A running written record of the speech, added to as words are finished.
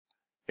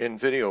In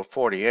video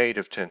 48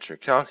 of Tensor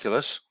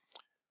Calculus,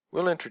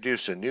 we'll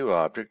introduce a new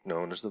object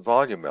known as the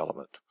volume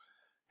element,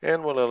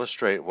 and we'll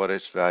illustrate what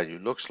its value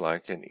looks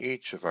like in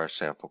each of our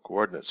sample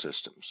coordinate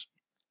systems.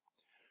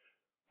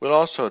 We'll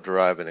also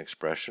derive an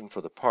expression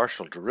for the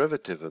partial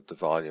derivative of the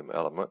volume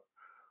element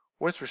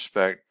with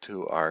respect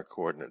to our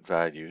coordinate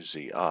value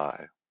zi.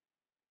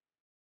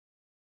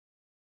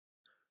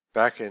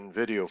 Back in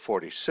video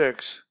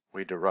 46,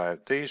 we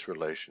derived these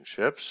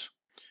relationships.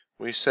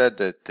 We said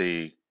that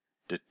the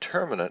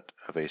determinant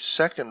of a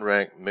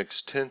second-rank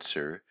mixed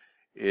tensor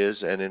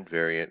is an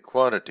invariant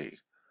quantity,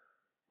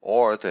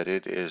 or that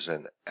it is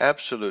an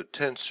absolute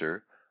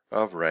tensor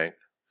of rank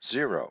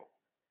 0.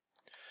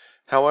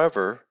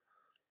 However,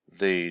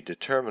 the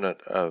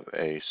determinant of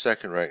a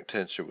second-rank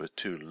tensor with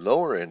two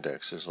lower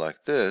indexes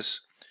like this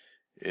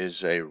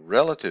is a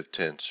relative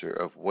tensor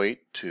of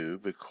weight 2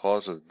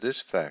 because of this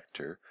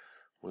factor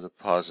with a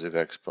positive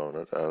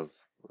exponent of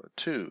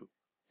 2.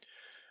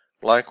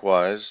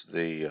 Likewise,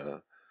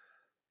 the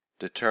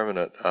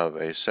determinant of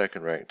a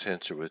second-rank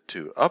tensor with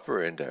two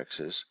upper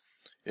indexes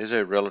is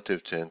a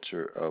relative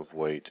tensor of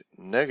weight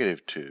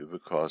 -2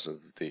 because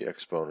of the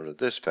exponent of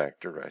this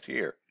factor right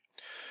here.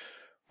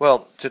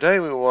 Well, today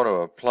we want to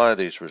apply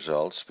these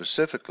results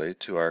specifically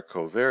to our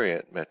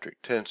covariant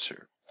metric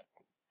tensor.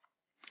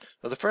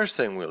 Now, the first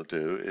thing we'll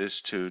do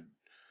is to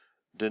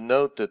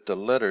denote that the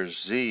letter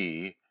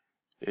Z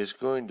is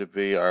going to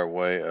be our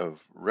way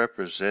of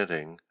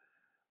representing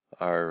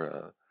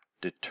our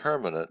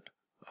determinant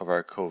of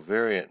our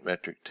covariant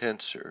metric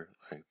tensor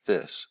like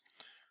this.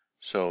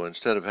 So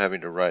instead of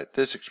having to write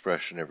this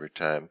expression every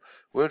time,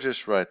 we'll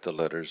just write the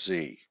letter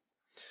Z.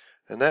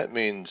 And that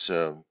means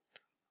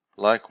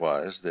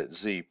likewise that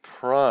Z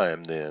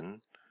prime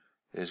then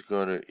is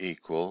going to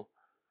equal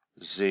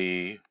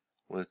Z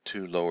with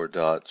two lower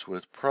dots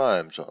with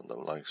primes on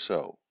them, like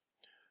so.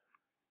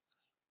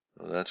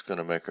 Well, that's going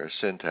to make our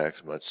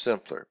syntax much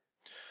simpler.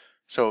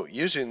 So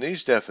using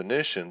these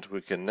definitions,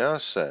 we can now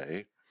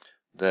say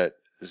that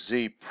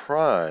Z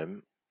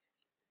prime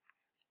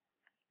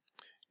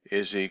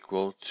is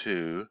equal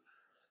to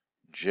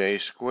J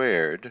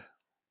squared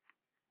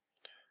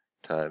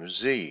times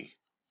Z,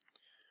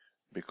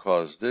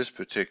 because this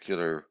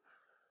particular,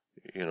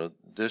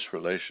 this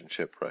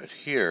relationship right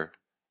here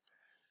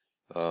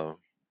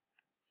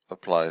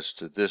applies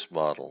to this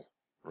model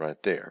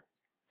right there.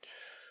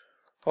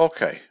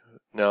 Okay,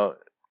 now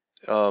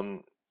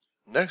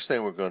next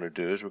thing we're going to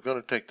do is we're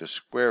going to take the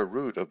square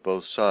root of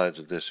both sides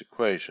of this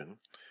equation,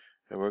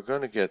 and we're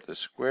going to get the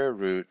square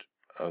root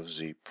of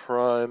Z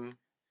prime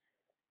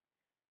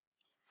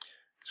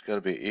is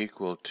going to be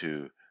equal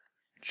to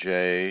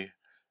J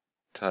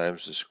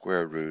times the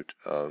square root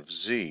of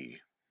Z.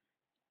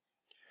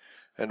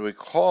 And we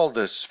call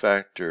this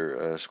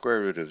factor,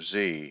 square root of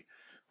Z,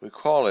 we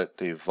call it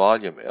the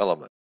volume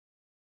element.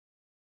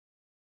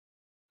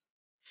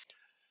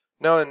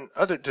 Now, in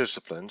other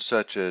disciplines,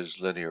 such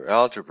as linear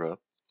algebra,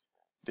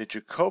 the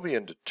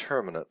Jacobian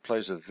determinant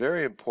plays a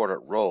very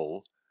important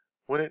role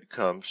when it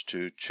comes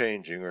to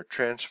changing or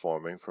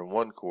transforming from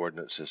one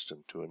coordinate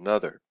system to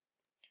another.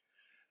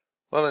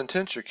 Well, in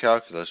tensor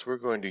calculus, we're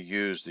going to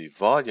use the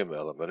volume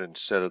element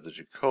instead of the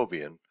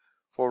Jacobian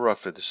for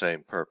roughly the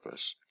same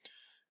purpose.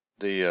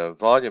 The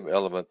volume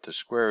element, the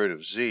square root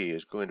of Z,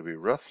 is going to be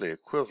roughly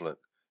equivalent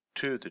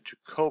to the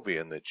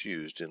Jacobian that's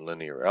used in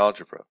linear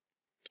algebra.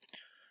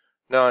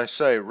 Now, I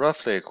say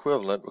roughly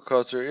equivalent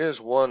because there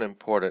is one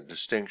important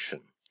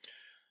distinction.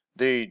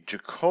 The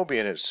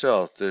Jacobian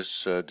itself,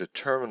 this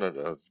determinant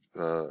of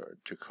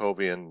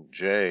Jacobian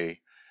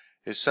J,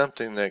 is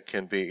something that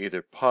can be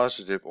either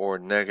positive or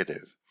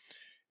negative.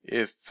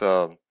 If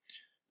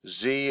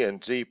Z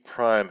and Z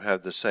prime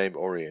have the same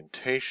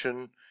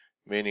orientation,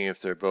 meaning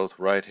if they're both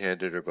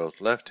right-handed or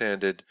both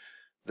left-handed,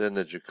 then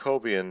the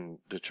Jacobian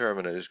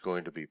determinant is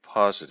going to be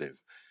positive.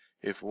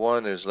 If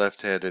one is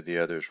left-handed, the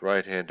other is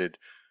right-handed,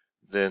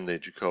 then the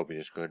Jacobian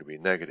is going to be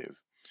negative.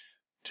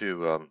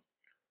 To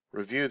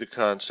review the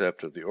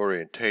concept of the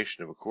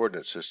orientation of a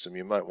coordinate system,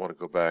 you might want to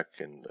go back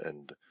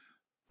and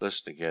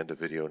listen again to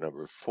video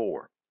number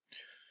 4.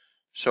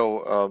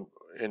 So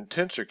in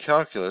tensor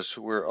calculus,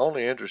 we're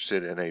only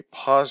interested in a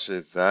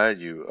positive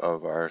value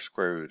of our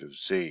square root of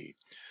Z.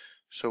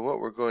 So what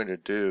we're going to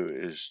do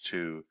is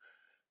to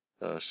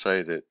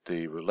say that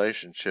the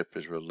relationship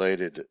is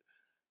related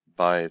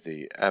by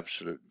the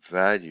absolute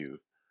value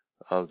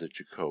of the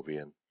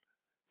Jacobian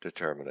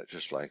determinant,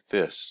 just like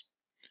this.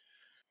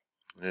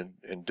 And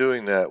in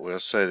doing that, we'll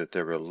say that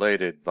they're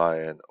related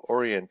by an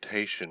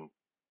orientation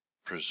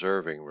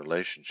preserving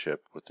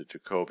relationship with the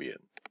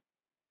Jacobian.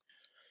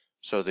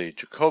 So the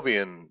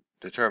Jacobian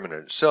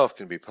determinant itself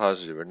can be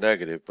positive or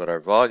negative, but our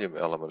volume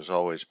element is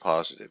always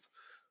positive.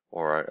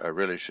 Or I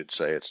really should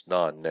say it's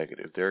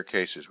non-negative. There are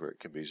cases where it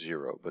can be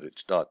 0, but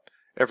it's not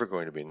ever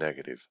going to be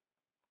negative.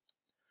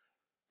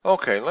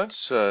 Okay,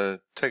 let's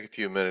take a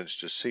few minutes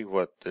to see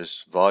what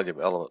this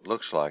volume element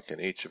looks like in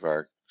each of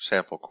our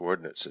sample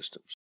coordinate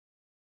systems.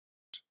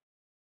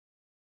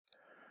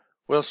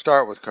 We'll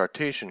start with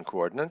Cartesian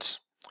coordinates.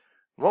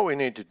 What we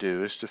need to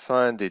do is to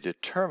find the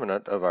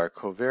determinant of our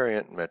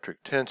covariant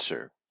metric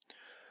tensor.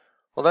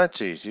 Well, that's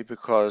easy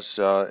because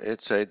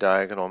it's a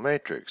diagonal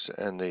matrix,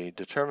 and the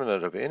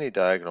determinant of any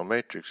diagonal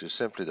matrix is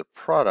simply the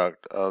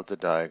product of the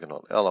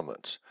diagonal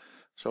elements.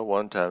 So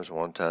 1 times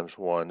 1 times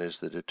 1 is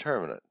the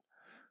determinant.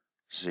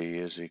 Z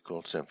is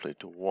equal simply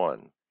to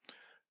 1.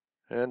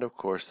 And of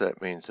course that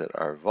means that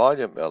our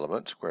volume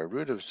element, square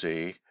root of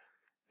Z,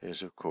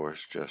 is of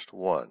course just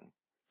 1.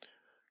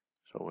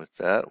 So with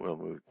that, we'll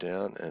move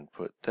down and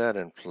put that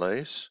in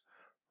place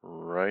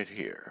right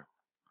here.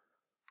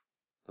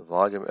 The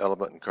volume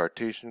element in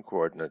Cartesian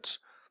coordinates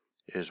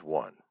is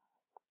 1.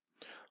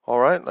 All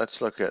right, let's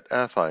look at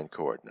affine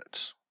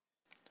coordinates.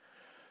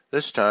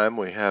 This time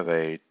we have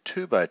a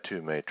 2 by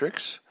 2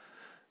 matrix,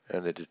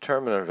 and the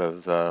determinant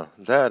of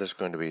that is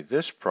going to be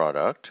this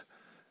product,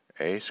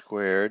 a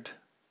squared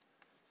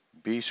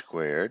b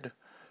squared,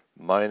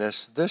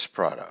 minus this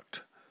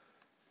product,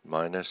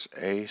 minus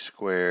a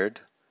squared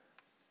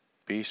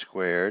b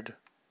squared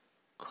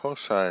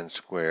cosine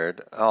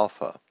squared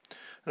alpha.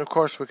 And of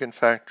course we can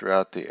factor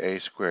out the a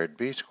squared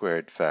b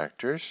squared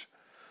factors,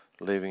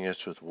 leaving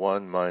us with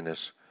 1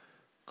 minus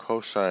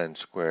cosine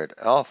squared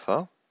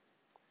alpha.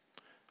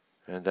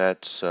 And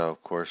that's,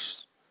 of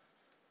course,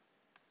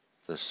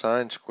 the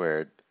sine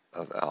squared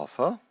of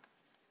alpha.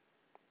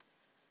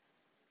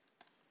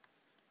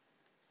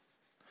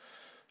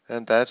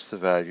 And that's the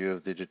value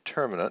of the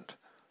determinant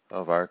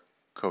of our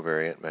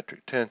covariant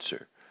metric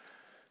tensor.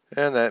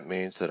 And that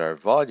means that our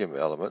volume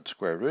element,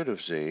 square root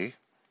of Z,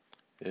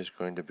 is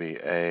going to be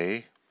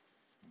A,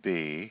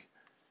 B,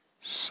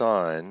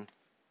 sine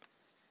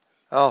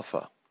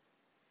alpha.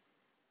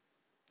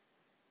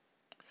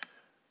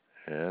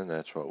 And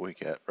that's what we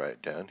get right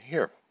down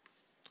here.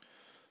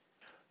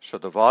 So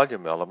the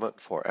volume element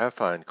for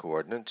affine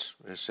coordinates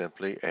is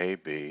simply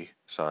AB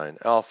sine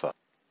alpha.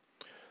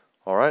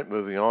 All right,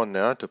 moving on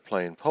now to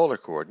plane polar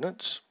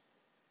coordinates.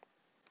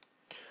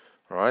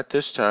 All right,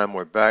 this time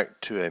we're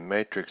back to a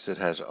matrix that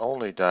has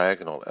only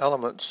diagonal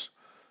elements,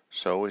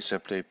 so we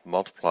simply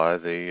multiply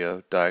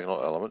the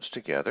diagonal elements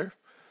together.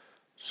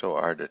 So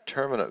our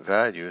determinant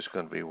value is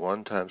going to be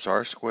 1 times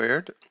r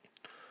squared,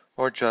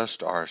 or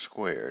just r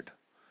squared.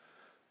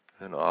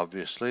 And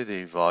obviously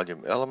the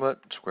volume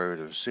element, square root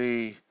of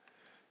Z,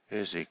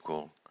 is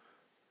equal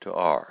to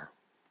r.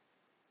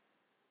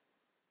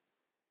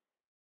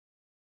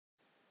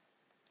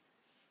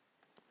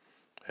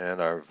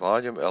 And our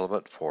volume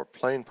element for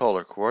plane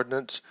polar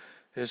coordinates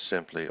is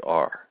simply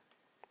r.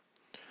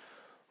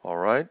 All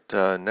right,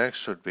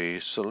 next would be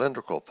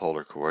cylindrical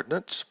polar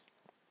coordinates.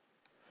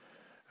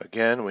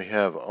 Again, we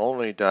have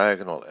only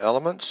diagonal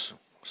elements,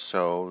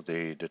 so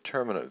the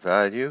determinant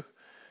value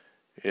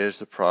is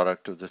the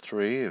product of the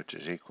 3, which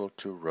is equal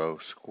to rho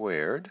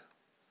squared.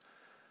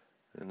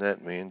 And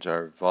that means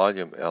our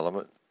volume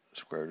element,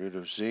 square root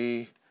of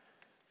Z,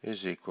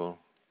 is equal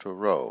to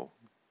rho.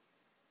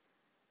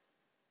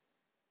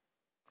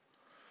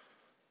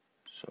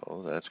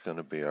 So that's going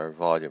to be our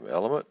volume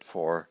element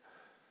for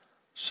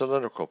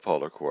cylindrical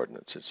polar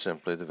coordinates. It's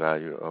simply the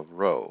value of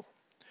rho.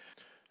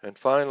 And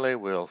finally,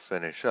 we'll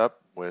finish up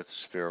with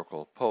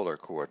spherical polar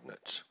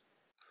coordinates.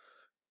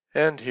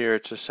 And here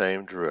it's the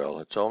same drill.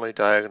 It's only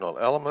diagonal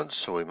elements,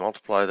 so we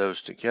multiply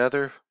those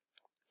together.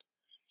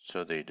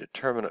 So the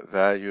determinant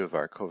value of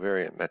our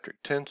covariant metric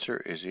tensor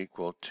is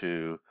equal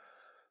to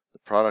the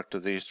product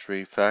of these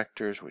 3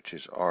 factors, which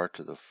is r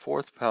to the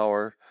 4th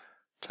power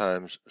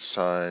times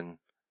sine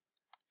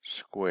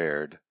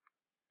squared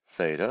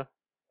theta.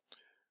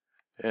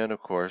 And of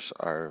course,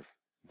 our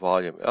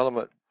volume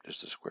element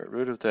is the square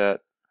root of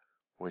that,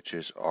 which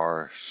is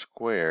r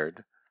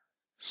squared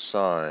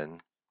sine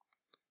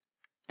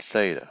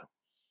theta.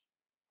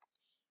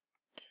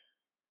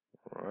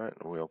 All right,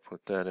 and we'll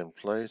put that in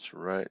place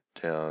right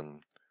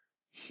down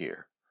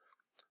here.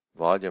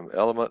 Volume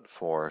element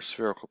for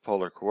spherical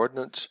polar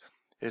coordinates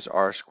is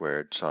r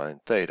squared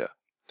sine theta.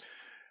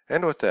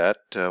 And with that,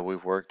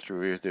 we've worked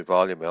through the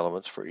volume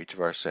elements for each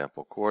of our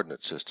sample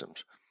coordinate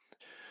systems.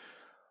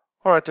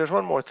 All right, there's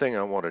one more thing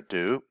I want to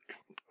do.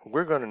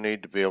 We're going to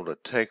need to be able to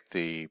take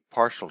the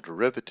partial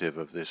derivative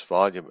of this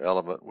volume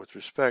element with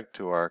respect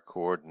to our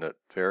coordinate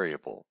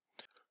variable.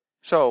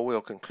 So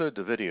we'll conclude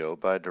the video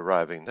by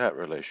deriving that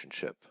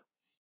relationship.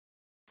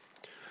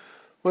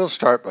 We'll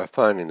start by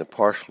finding the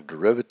partial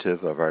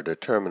derivative of our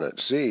determinant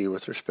z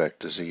with respect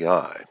to zi.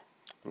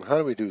 And how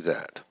do we do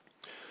that?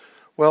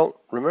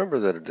 Well, remember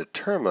that a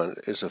determinant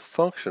is a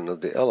function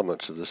of the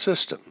elements of the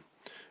system.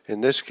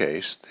 In this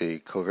case, the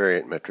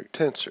covariant metric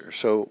tensor.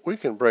 So we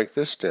can break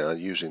this down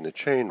using the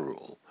chain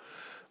rule.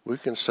 We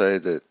can say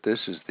that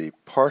this is the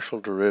partial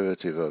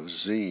derivative of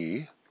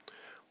z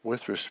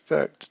with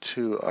respect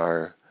to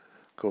our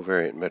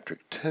covariant metric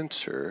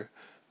tensor,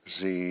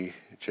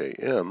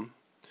 zjm.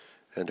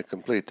 And to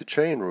complete the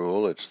chain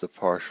rule, it's the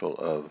partial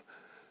of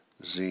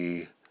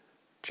zjm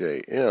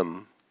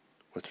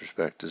with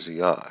respect to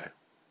zi.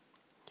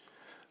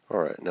 All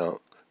right, now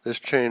this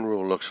chain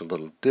rule looks a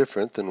little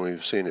different than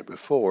we've seen it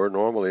before.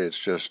 Normally it's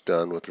just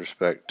done with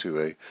respect to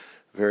a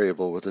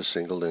variable with a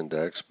single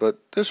index, but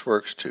this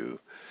works too.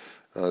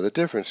 The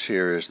difference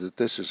here is that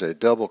this is a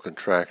double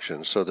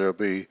contraction, so there'll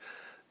be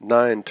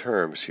 9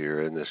 terms here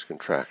in this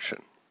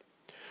contraction.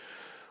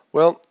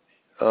 Well,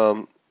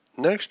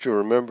 next you'll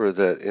remember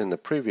that in the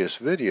previous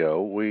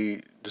video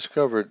we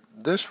discovered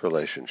this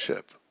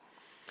relationship,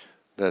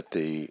 that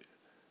the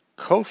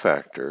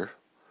cofactor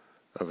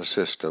of a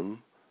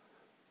system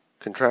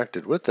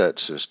contracted with that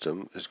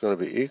system is going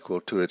to be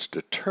equal to its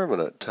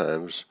determinant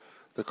times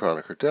the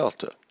Kronecker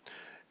delta.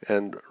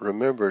 And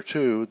remember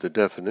too, the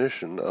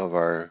definition of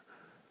our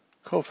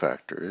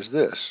cofactor is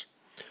this.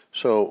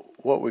 So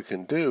what we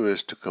can do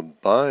is to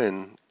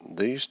combine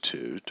these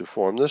two to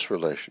form this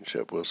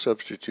relationship. We'll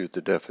substitute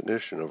the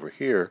definition over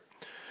here,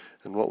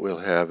 and what we'll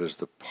have is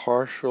the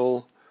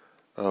partial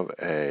of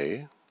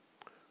A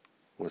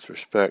with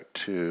respect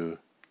to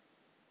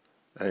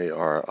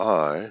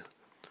ARI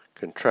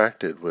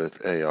contracted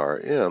with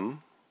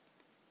ARM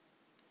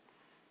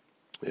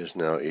is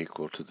now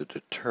equal to the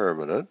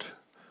determinant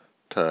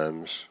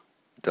times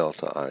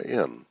delta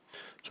IM.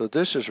 So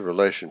this is a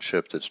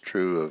relationship that's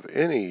true of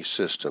any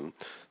system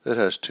that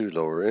has 2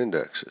 lower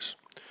indexes.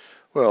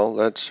 Well,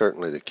 that's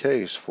certainly the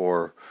case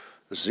for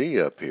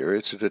Z up here.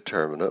 It's a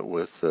determinant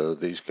with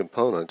these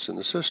components in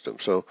the system.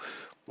 So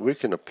we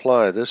can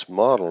apply this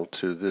model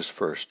to this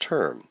first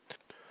term.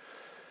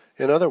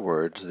 In other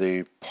words,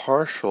 the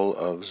partial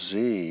of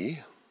Z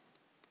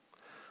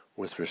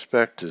with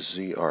respect to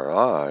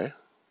ZRI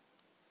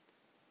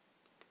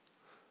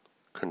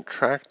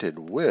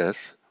contracted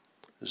with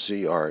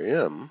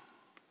ZRM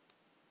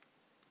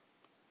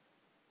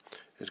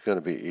is going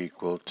to be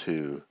equal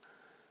to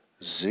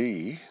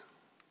Z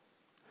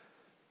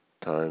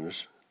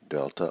times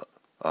delta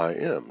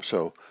IM.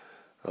 So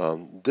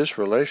this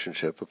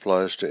relationship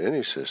applies to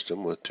any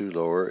system with 2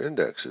 lower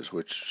indexes,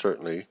 which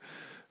certainly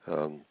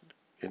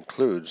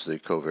includes the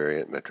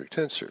covariant metric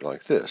tensor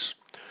like this.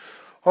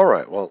 All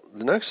right, well,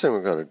 the next thing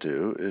we're going to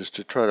do is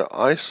to try to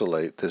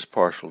isolate this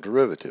partial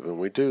derivative, and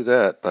we do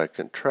that by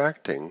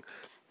contracting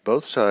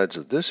both sides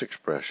of this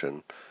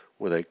expression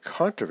with a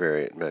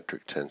contravariant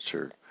metric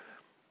tensor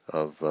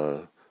of,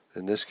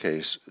 in this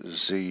case,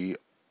 ZMK.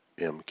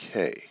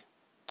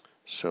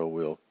 So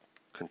we'll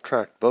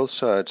contract both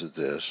sides of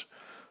this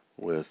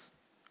with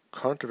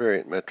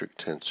contravariant metric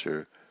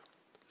tensor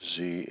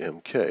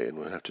ZMK, and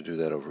we'll have to do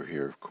that over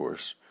here, of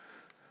course,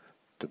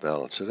 to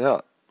balance it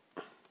out.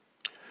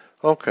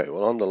 Okay,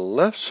 well, on the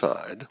left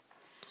side,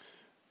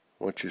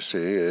 what you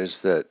see is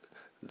that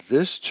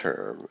this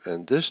term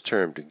and this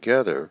term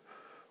together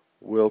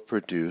will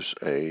produce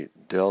a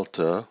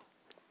delta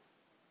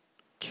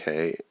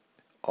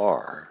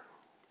KR.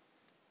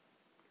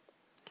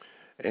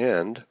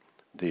 And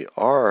the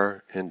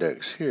R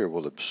index here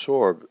will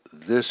absorb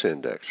this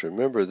index.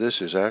 Remember,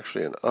 this is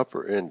actually an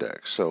upper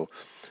index, so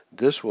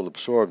this will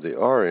absorb the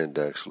R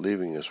index,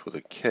 leaving us with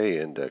a K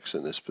index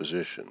in this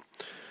position.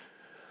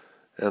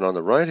 And on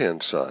the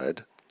right-hand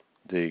side,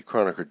 the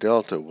Kronecker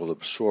delta will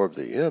absorb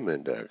the M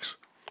index,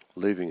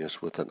 leaving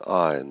us with an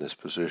I in this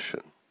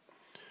position.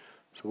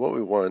 So what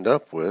we wind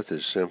up with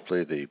is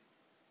simply the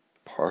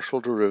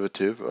partial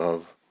derivative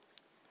of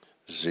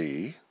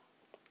Z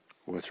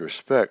with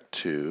respect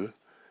to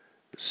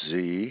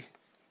ZKI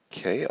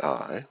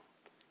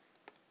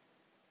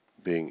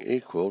being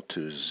equal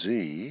to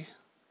Z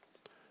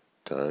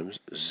times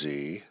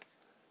ZIK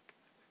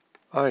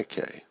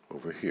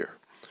over here.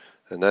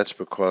 And that's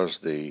because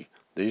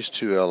these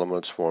two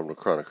elements form the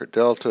Kronecker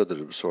delta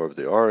that absorb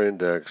the R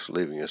index,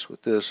 leaving us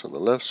with this on the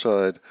left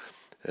side,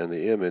 and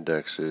the M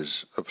index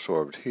is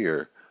absorbed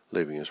here,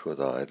 leaving us with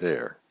I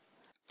there.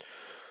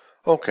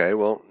 Okay,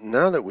 well,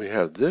 now that we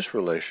have this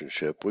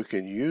relationship, we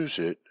can use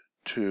it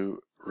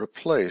to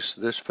replace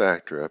this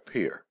factor up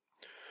here.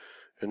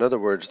 In other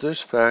words, this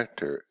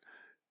factor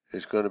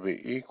is going to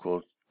be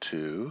equal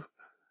to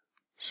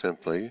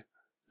simply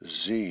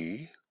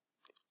Z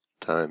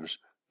times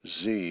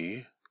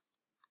ZMJ.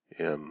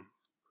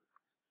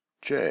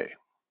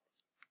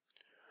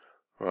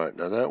 All right,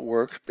 now that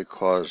works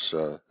because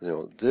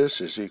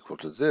this is equal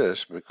to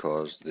this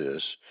because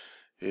this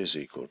is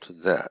equal to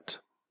that.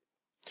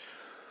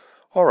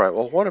 All right,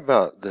 well, what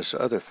about this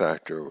other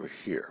factor over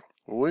here?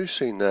 Well, we've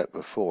seen that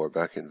before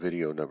back in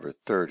video number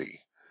 30,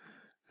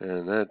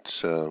 and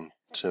that's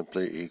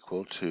simply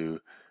equal to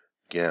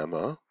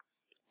gamma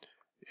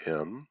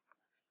MJI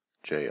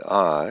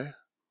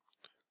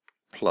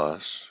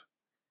plus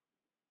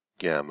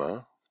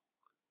gamma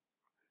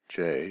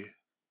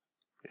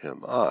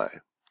JMI.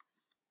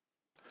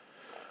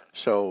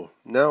 So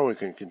now we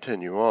can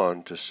continue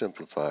on to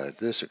simplify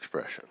this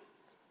expression.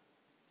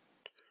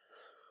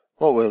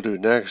 What we'll do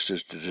next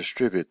is to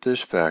distribute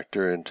this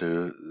factor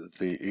into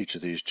each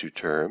of these two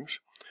terms.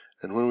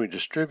 And when we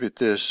distribute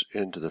this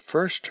into the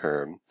first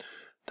term,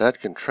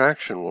 that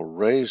contraction will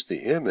raise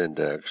the M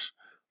index,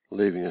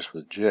 leaving us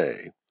with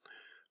J.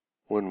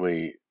 When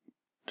we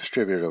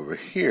distribute it over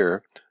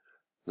here,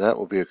 that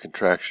will be a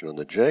contraction on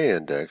the J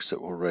index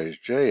that will raise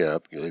J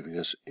up, leaving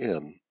us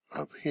M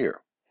up here.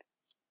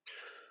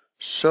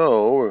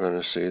 So we're going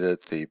to see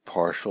that the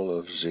partial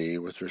of z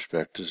with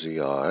respect to zi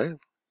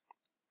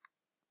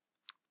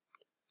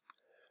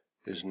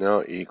is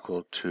now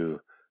equal to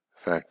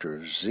factor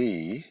of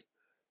z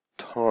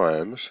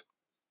times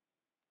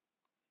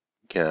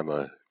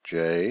gamma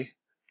j,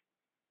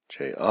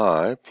 ji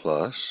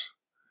plus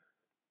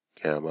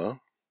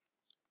gamma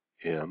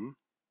m,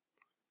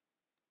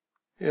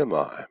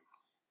 mi.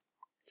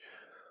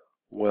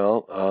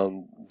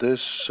 Well,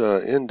 this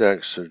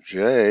index of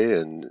j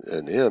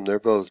and m, they're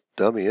both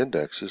dummy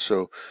indexes,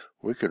 so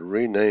we could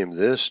rename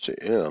this to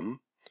m,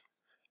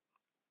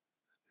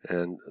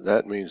 and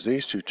that means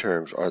these two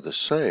terms are the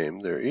same,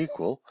 they're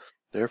equal,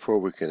 therefore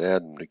we can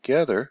add them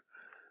together,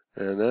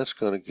 and that's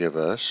going to give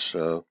us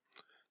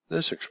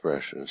this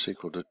expression. It's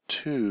equal to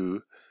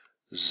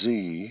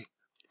 2z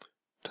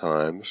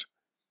times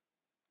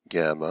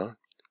gamma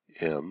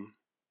m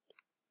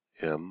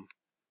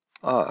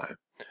mi.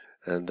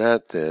 And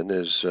that then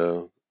is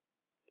the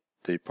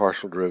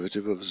partial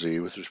derivative of z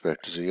with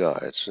respect to zi.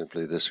 It's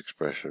simply this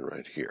expression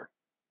right here.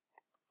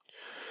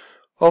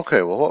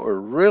 Okay, well what we're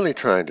really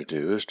trying to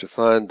do is to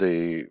find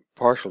the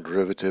partial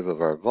derivative of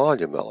our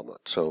volume element.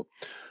 So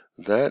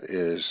that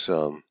is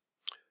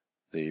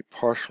the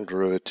partial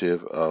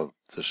derivative of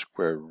the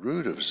square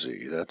root of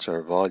z. That's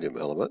our volume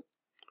element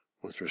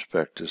with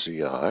respect to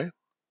zi.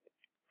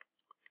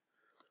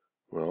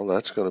 Well,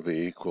 that's going to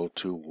be equal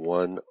to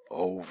 1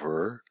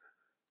 over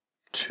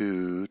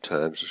 2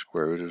 times the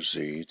square root of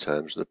z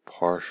times the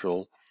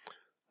partial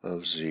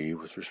of z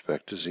with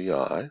respect to zi.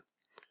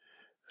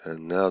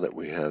 And now that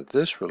we have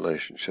this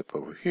relationship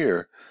over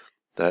here,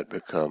 that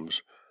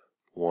becomes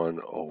 1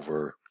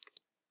 over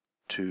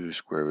 2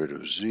 square root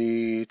of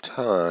z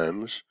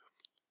times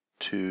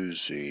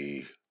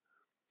 2z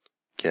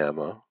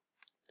gamma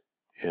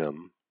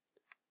m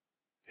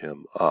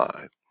mi.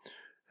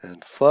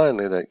 And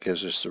finally, that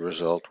gives us the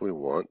result we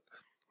want.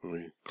 When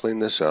we clean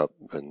this up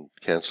and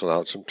cancel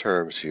out some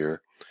terms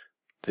here,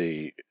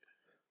 the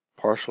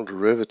partial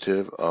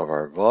derivative of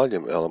our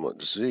volume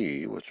element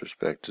z with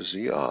respect to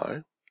zi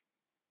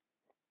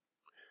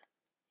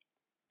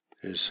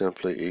is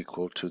simply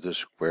equal to the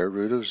square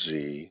root of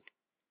z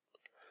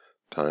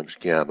times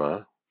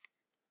gamma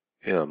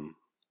m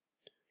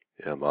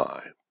mi.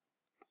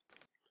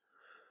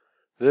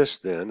 This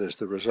then is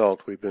the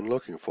result we've been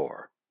looking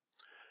for.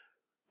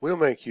 We'll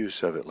make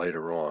use of it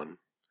later on,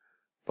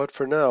 but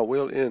for now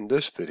we'll end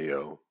this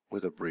video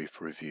with a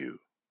brief review.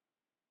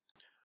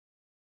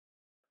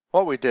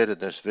 What we did in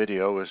this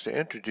video was to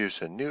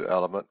introduce a new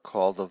element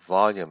called the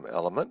volume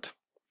element,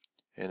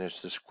 and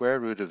it's the square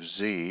root of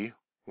z,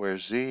 where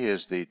z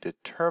is the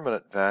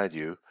determinant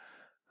value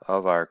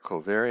of our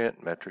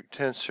covariant metric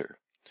tensor.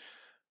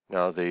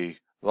 Now the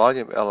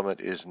volume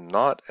element is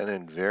not an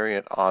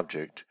invariant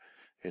object.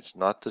 It's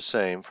not the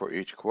same for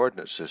each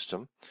coordinate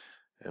system,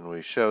 and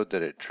we showed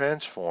that it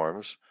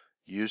transforms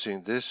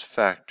using this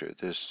factor,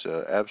 this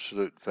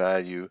absolute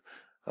value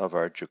of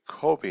our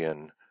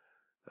Jacobian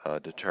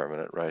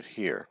determinant right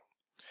here.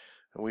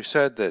 And we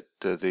said that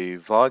the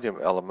volume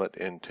element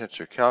in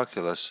tensor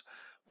calculus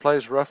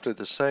plays roughly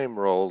the same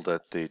role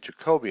that the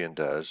Jacobian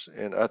does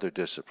in other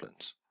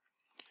disciplines.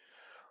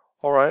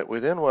 All right, we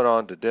then went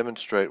on to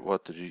demonstrate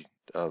what the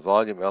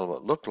volume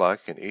element looked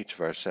like in each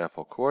of our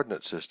sample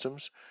coordinate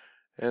systems,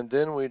 and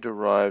then we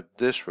derived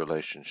this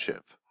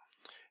relationship.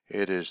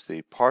 It is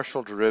the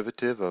partial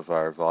derivative of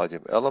our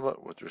volume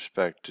element with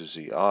respect to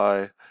zi,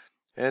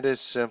 and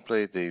it's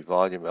simply the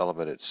volume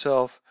element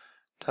itself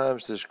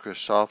times this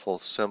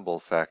Christoffel symbol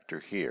factor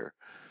here.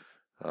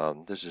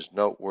 This is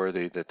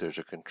noteworthy that there's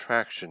a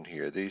contraction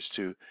here. These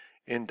two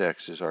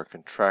indexes are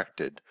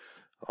contracted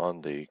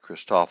on the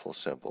Christoffel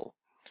symbol.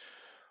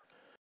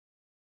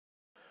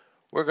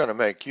 We're going to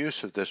make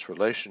use of this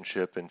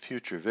relationship in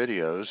future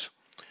videos,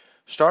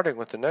 starting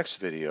with the next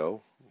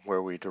video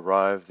where we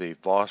derive the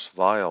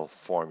Voss-Weyl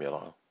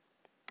formula.